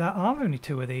 Maybe there are only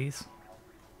 2 of these.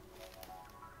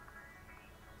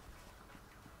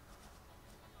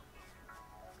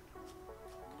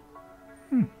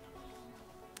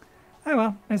 Oh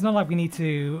well, it's not like we need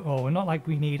to, or not like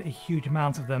we need a huge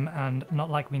amount of them, and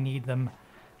not like we need them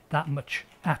that much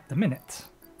at the minute.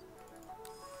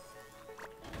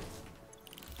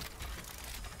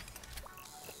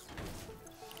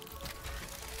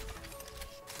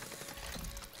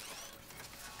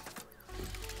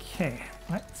 Okay,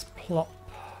 let's plop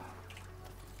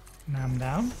Nam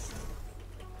down.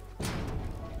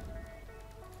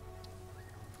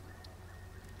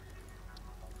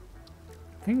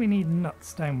 I think we need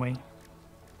nuts, don't we?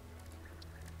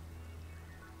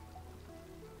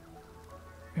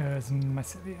 There's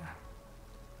Mycelia.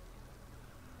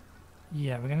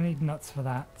 Yeah, we're going to need nuts for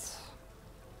that.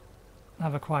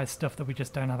 That requires stuff that we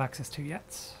just don't have access to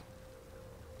yet.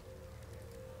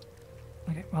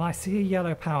 Okay, well I see a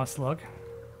yellow power slug.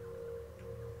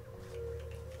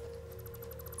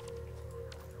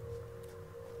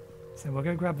 So we'll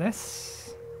go grab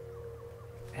this.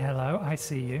 Hello, I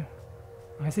see you.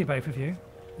 I see both of you.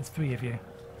 There's 3 of you.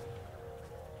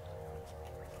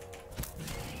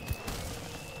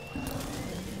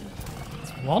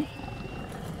 That's 1.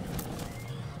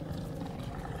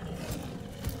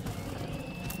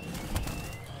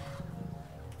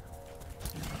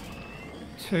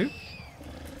 Two.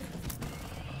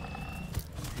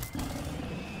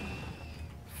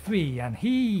 3, and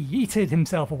he yeeted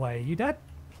himself away. You dead?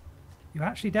 You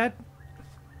actually dead?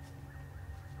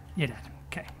 You're dead.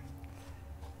 Okay.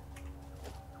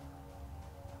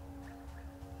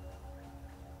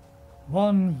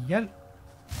 One yellow.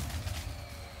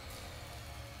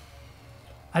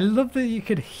 I love that you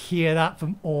could hear that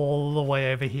from all the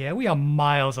way over here. We are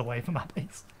miles away from our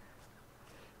base.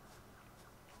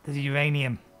 There's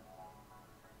uranium.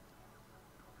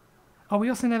 Oh, we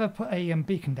also never put a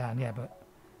beacon down, yeah, but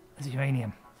there's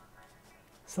uranium.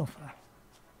 Sulfur.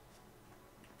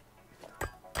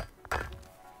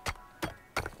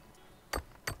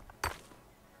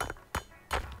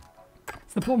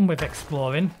 It's the problem with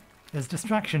exploring. There's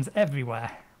distractions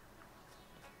everywhere.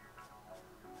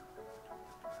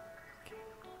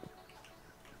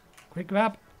 Quick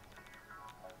grab.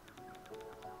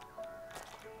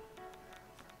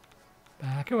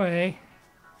 Back away.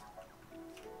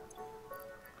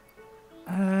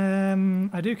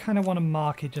 I do kind of want to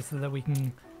mark it just so that we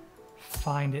can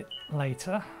find it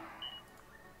later.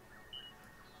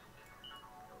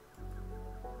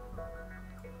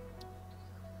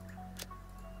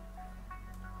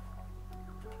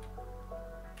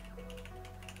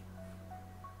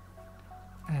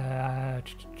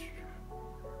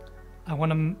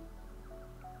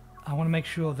 want to make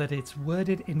sure that it's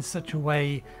worded in such a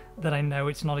way that I know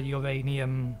it's not a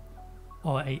uranium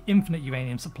or a infinite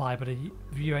uranium supply, but a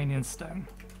uranium stone.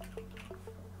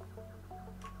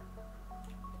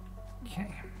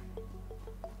 Okay.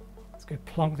 Let's go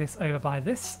plonk this over by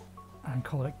this and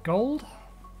call it gold.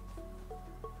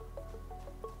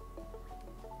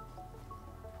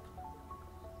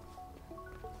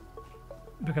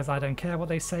 Because I don't care what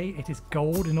they say, it is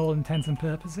gold in all intents and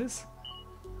purposes.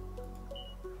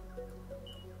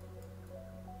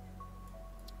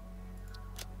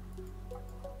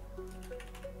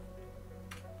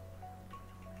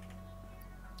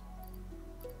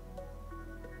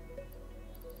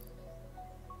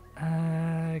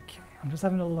 Okay, I'm just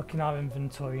having a look in our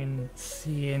inventory and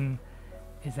seeing,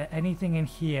 is there anything in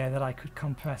here that I could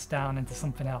compress down into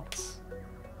something else?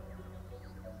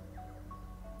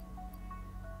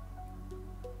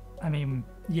 I mean,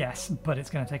 yes, but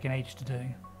it's going to take an age to do.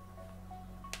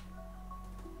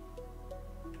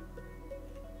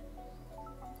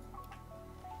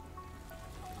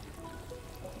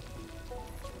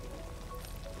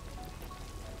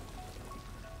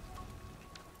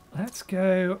 Let's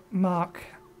go mark.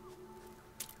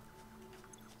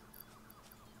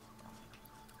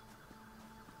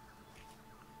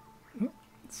 Oop,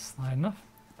 slide enough.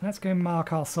 Let's go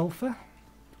mark our sulfur.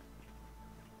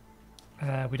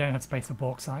 We don't have space for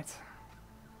bauxite.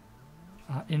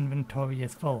 Our inventory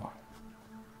is full.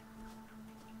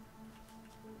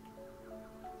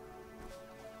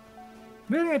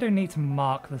 Really, I don't need to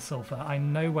mark the sulfur. I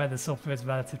know where the sulfur is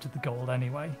relative to the gold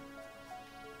anyway.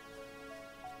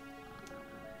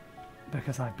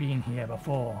 Because I've been here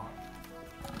before.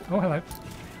 Oh, hello.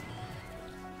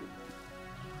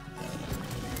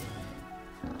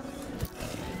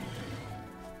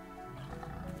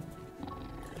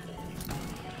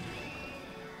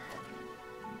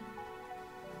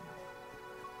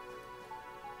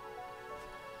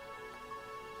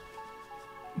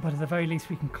 But at the very least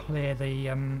we can clear the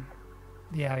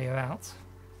area out.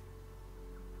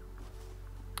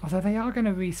 Although they are going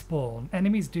to respawn.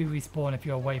 Enemies do respawn if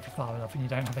you're away for far enough and you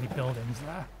don't have any buildings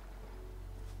there.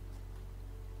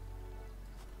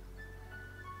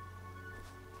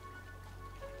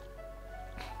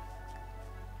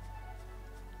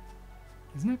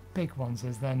 There's no big ones,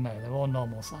 is there? No, they're all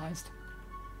normal sized.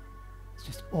 It's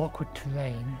just awkward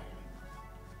terrain.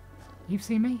 You've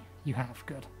seen me? You have,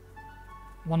 good.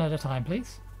 One at a time,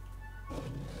 please.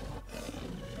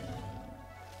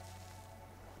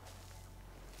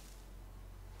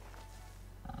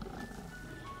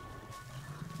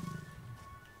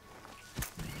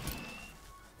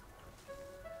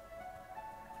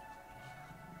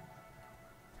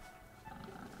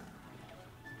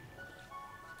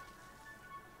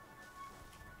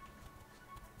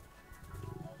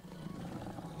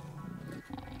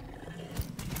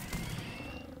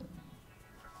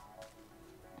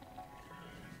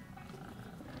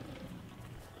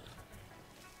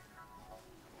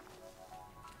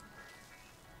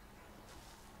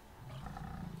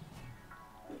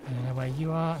 I don't know where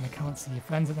you are, and I can't see your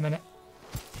friends at the minute.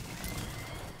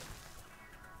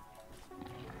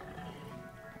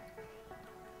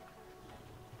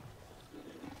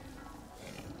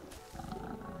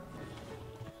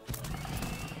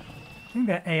 I think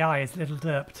their AI is a little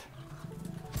derped.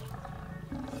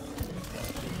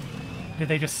 Did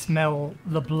they just smell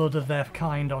the blood of their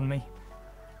kind on me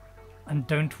and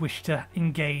don't wish to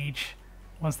engage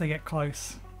once they get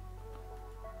close?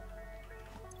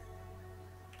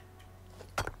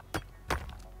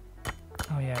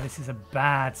 Oh yeah, this is a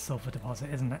bad sulfur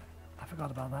deposit, isn't it? I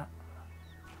forgot about that.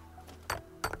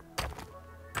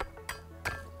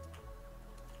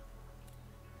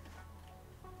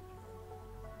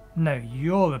 No,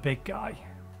 you're a big guy.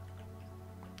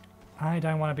 I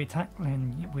don't want to be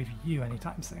tackling with you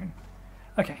anytime soon.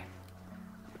 Okay.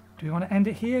 Do we want to end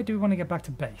it here? Do we want to get back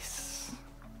to base?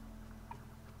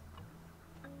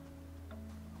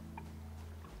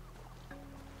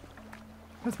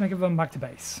 Let's make a run back to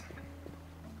base.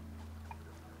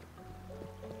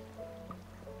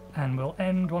 And we'll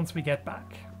end once we get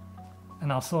back.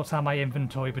 And I'll sort out my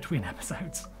inventory between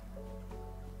episodes.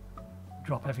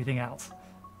 Drop everything else.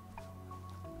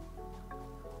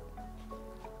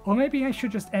 Or maybe I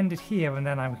should just end it here and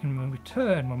then I can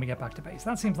return when we get back to base.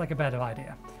 That seems like a better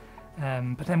idea.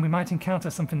 But then we might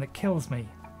encounter something that kills me.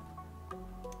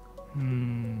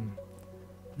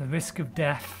 The risk of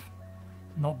death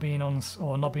not being on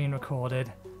or not being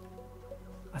recorded.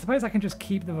 I suppose I can just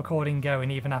keep the recording going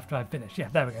even after I've finished. Yeah,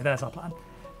 there we go. There's our plan.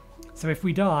 So if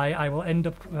we die, I will end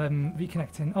up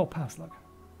reconnecting. Oh, power slug.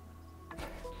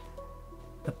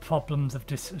 The problems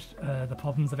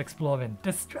of exploring.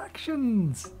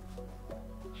 Distractions!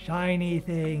 Shiny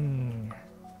thing.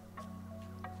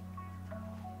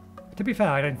 To be fair,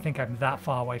 I don't think I'm that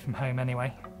far away from home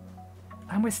anyway.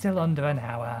 And we're still under an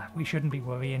hour. We shouldn't be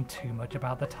worrying too much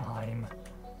about the time.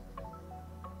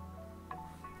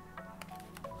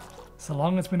 So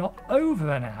long as we're not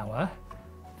over an hour,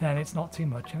 then it's not too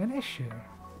much of an issue.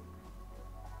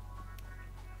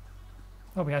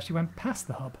 Oh, we actually went past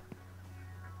the hub.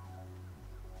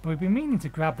 But we've been meaning to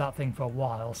grab that thing for a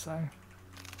while, so...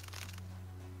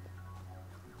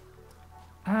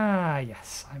 Ah,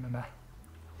 yes, I remember.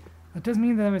 That does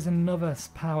mean there is another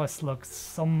power slug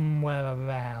somewhere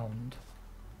around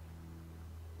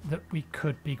that we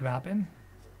could be grabbing.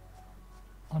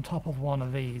 On top of one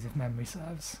of these, if memory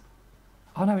serves.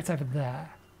 Oh no, it's over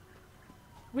there.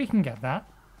 We can get that.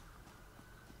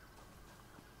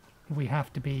 We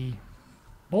have to be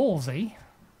ballsy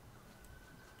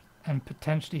and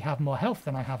potentially have more health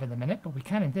than I have in the minute, but we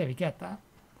can in theory get that.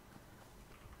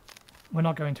 We're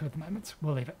not going to at the moment.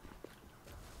 We'll leave it.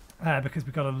 Because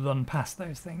we've got to run past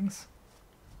those things.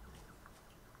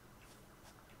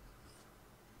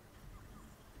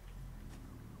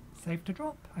 Safe to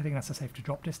drop? I think that's a safe to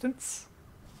drop distance.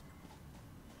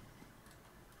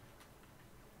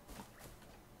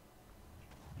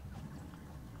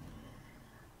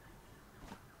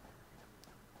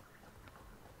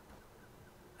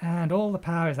 And all the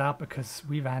power is out because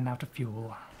we ran out of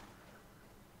fuel.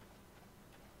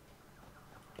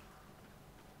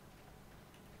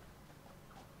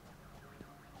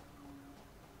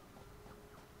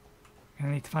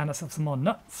 Gonna need to find ourselves some more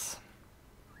nuts.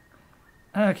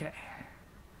 Okay.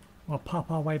 We'll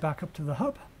pop our way back up to the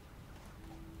hub.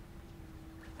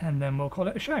 And then we'll call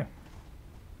it a show.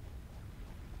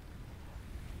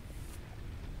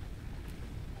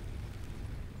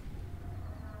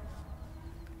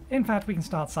 In fact, we can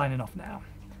start signing off now.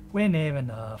 We're near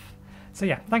enough. So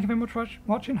yeah, thank you very much for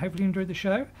watching. Hopefully you enjoyed the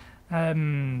show.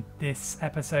 This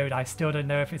episode, I still don't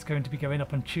know if it's going to be going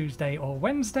up on Tuesday or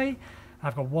Wednesday.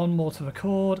 I've got one more to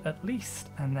record at least,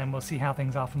 and then we'll see how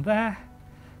things are from there.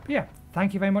 But yeah,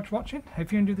 thank you very much for watching.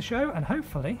 Hope you enjoyed the show, and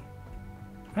hopefully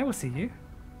I will see you.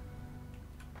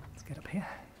 Let's get up here.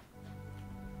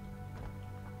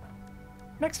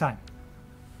 Next time.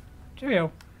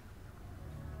 Cheerio.